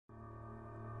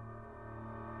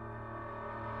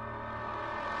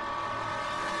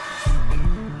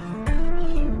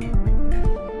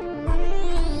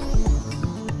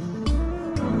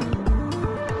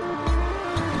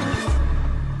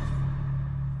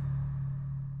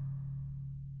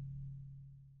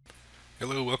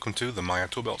Hello, welcome to the Maya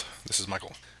Toolbelt. This is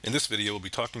Michael. In this video, we'll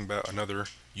be talking about another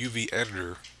UV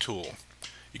editor tool.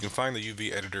 You can find the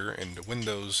UV editor in the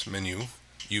Windows menu,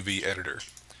 UV editor.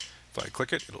 If I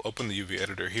click it, it'll open the UV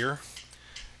editor here,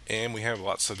 and we have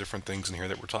lots of different things in here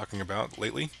that we're talking about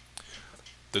lately.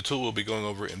 The tool we'll be going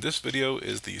over in this video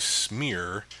is the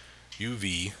Smear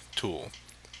UV tool.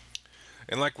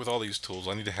 And like with all these tools,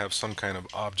 I need to have some kind of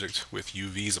object with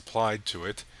UVs applied to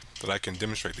it that I can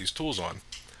demonstrate these tools on.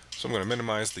 So I'm going to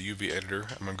minimize the UV editor.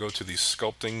 I'm going to go to the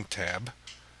sculpting tab,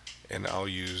 and I'll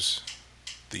use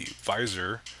the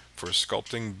visor for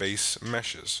sculpting base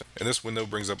meshes. And this window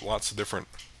brings up lots of different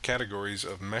categories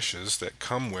of meshes that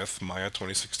come with Maya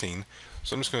 2016.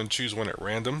 So I'm just going to choose one at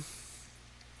random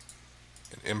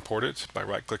and import it by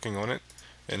right clicking on it.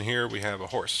 And here we have a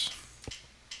horse,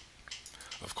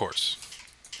 of course.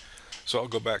 So I'll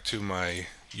go back to my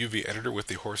UV editor with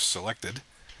the horse selected.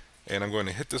 And I'm going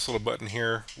to hit this little button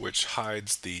here which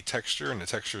hides the texture, and the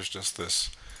texture is just this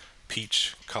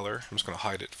peach color. I'm just going to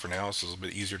hide it for now so it's a little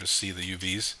bit easier to see the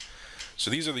UVs.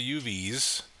 So these are the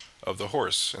UVs of the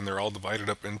horse, and they're all divided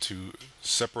up into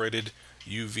separated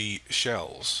UV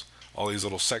shells. All these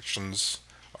little sections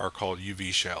are called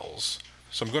UV shells.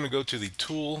 So I'm going to go to the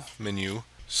tool menu,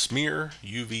 Smear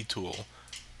UV tool,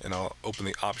 and I'll open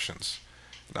the options.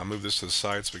 And I'll move this to the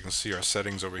side so we can see our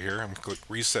settings over here. I'm going to click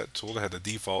Reset Tool to have the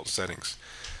default settings.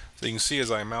 So you can see as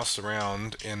I mouse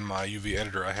around in my UV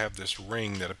editor, I have this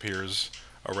ring that appears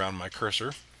around my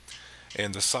cursor.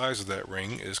 And the size of that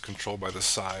ring is controlled by the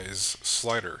size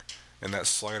slider. And that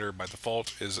slider by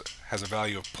default has a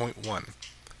value of 0.1.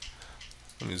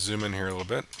 Let me zoom in here a little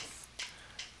bit.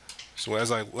 So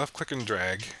as I left click and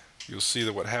drag, you'll see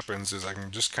that what happens is I'm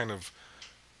just kind of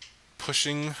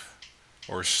pushing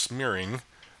or smearing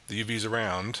the UVs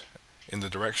around in the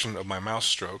direction of my mouse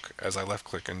stroke as I left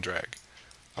click and drag.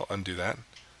 I'll undo that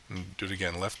and do it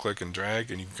again. Left click and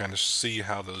drag, and you can kind of see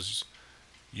how those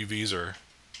UVs are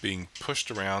being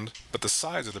pushed around. But the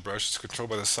size of the brush is controlled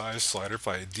by the size slider. If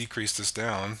I decrease this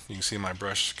down, you can see my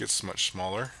brush gets much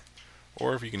smaller,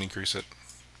 or if you can increase it,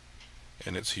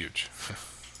 and it's huge.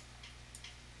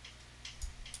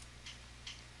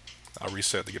 I'll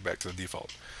reset to get back to the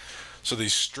default. So the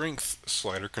strength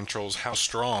slider controls how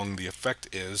strong the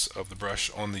effect is of the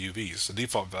brush on the UVs. The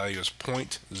default value is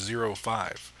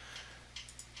 0.05.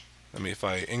 If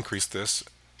I increase this,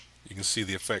 you can see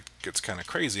the effect gets kind of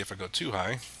crazy if I go too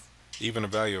high. Even a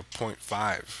value of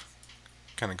 0.5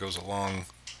 kind of goes a long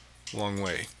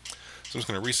way. So I'm just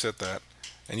going to reset that,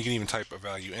 and you can even type a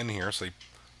value in here. So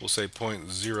we'll say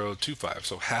 0.025,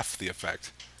 so half the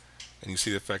effect. And you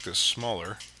see the effect is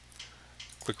smaller.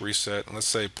 Click reset, and let's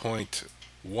say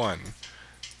 0.1,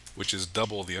 which is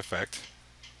double the effect,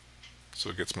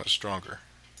 so it gets much stronger.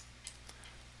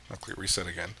 I'll click reset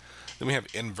again. Then we have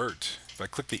invert. If I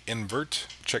click the invert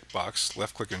checkbox,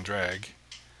 left click and drag,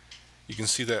 you can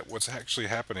see that what's actually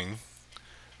happening.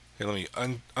 Okay, let me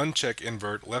uncheck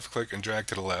invert, left click and drag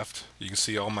to the left. You can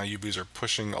see all my UVs are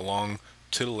pushing along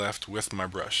to the left with my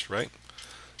brush, right?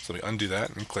 So let me undo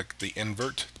that and click the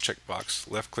invert checkbox,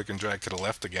 left click and drag to the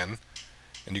left again.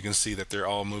 And you can see that they're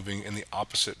all moving in the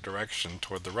opposite direction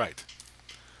toward the right.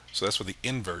 So that's what the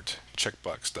invert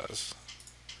checkbox does.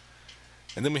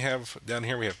 And then we have down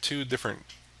here, we have two different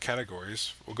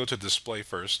categories. We'll go to display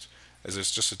first, as it's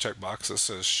just a checkbox that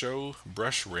says show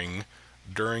brush ring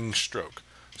during stroke.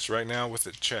 So right now with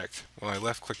it checked, when I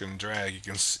left click and drag,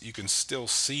 you can still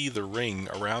see the ring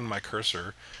around my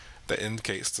cursor that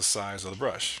indicates the size of the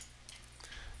brush.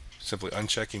 Simply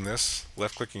unchecking this,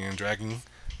 left clicking and dragging,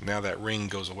 now that ring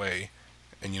goes away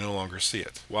and you no longer see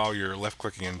it while you're left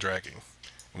clicking and dragging.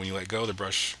 And when you let go, the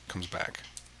brush comes back.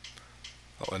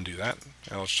 I'll undo that,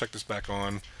 and I'll check this back on,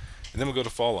 and then we'll go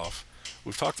to fall off.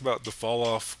 We've talked about the fall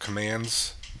off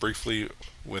commands briefly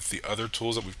with the other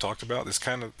tools that we've talked about.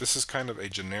 This is kind of a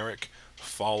generic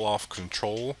fall off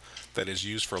control that is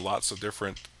used for lots of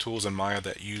different tools in Maya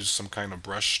that use some kind of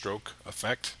brush stroke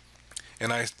effect.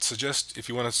 And I suggest, if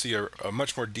you want to see a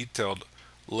much more detailed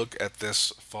look at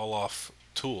this fall off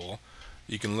tool,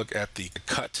 you can look at the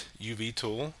cut UV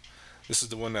tool. This is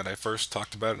the one that I first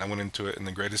talked about, and I went into it in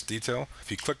the greatest detail.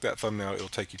 If you click that thumbnail, it'll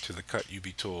take you to the cut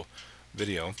UV tool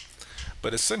video.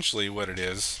 But essentially what it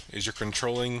is you're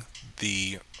controlling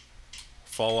the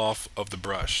fall off of the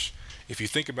brush. If you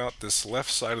think about this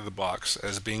left side of the box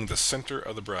as being the center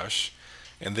of the brush,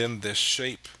 and then this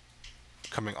shape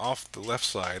coming off the left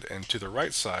side and to the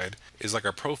right side is like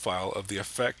a profile of the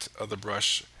effect of the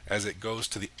brush as it goes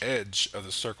to the edge of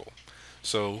the circle.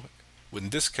 So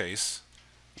in this case,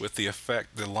 with the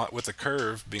effect, with the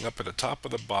curve being up at the top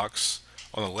of the box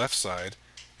on the left side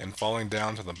and falling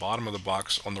down to the bottom of the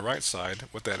box on the right side.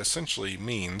 What that essentially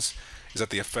means is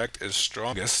that the effect is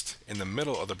strongest in the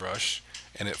middle of the brush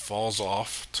and it falls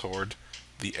off toward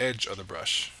the edge of the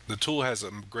brush. The tool has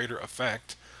a greater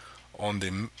effect on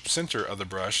the center of the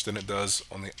brush than it does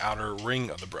on the outer ring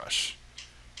of the brush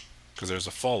because there's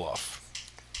a fall off.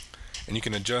 And you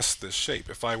can adjust this shape.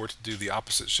 If I were to do the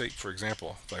opposite shape, for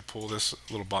example, if I pull this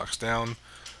little box down,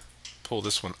 pull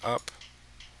this one up,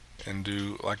 and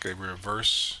do like a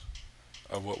reverse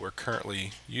of what we're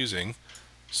currently using,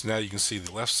 so now you can see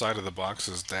the left side of the box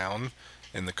is down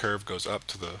and the curve goes up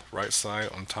to the right side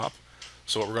on top.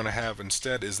 So what we're going to have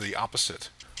instead is the opposite,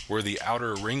 where the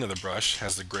outer ring of the brush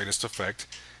has the greatest effect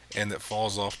and it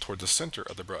falls off toward the center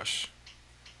of the brush.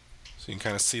 So you can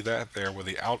kind of see that there, where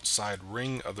the outside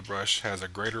ring of the brush has a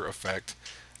greater effect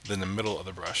than the middle of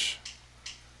the brush.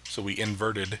 So we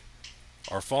inverted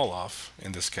our fall off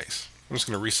in this case. I'm just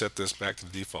going to reset this back to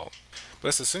the default. But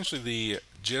that's essentially the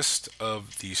gist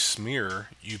of the smear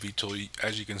UV tool.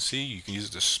 As you can see, you can use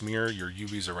it to smear your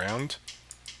UVs around.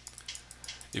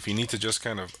 If you need to just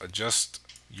kind of adjust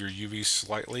your UV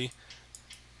slightly,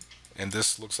 and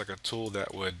this looks like a tool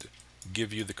that would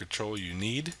give you the control you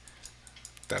need,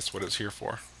 that's what it's here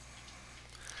for.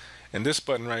 And this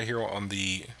button right here on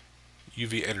the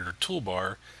UV editor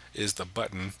toolbar is the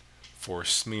button for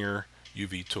smear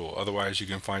UV tool. Otherwise you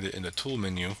can find it in the tool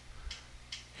menu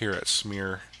here at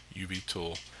smear UV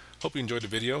tool. Hope you enjoyed the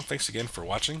video. Thanks again for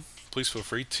watching. Please feel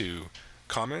free to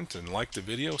comment and like the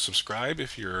video. Subscribe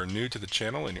if you're new to the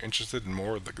channel and you're interested in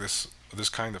more of this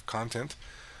kind of content.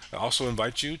 I also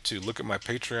invite you to look at my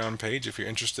Patreon page if you're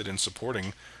interested in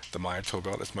supporting the Maya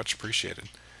Toolbelt. It's much appreciated.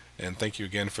 And thank you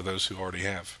again for those who already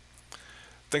have.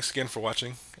 Thanks again for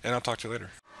watching, and I'll talk to you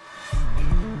later.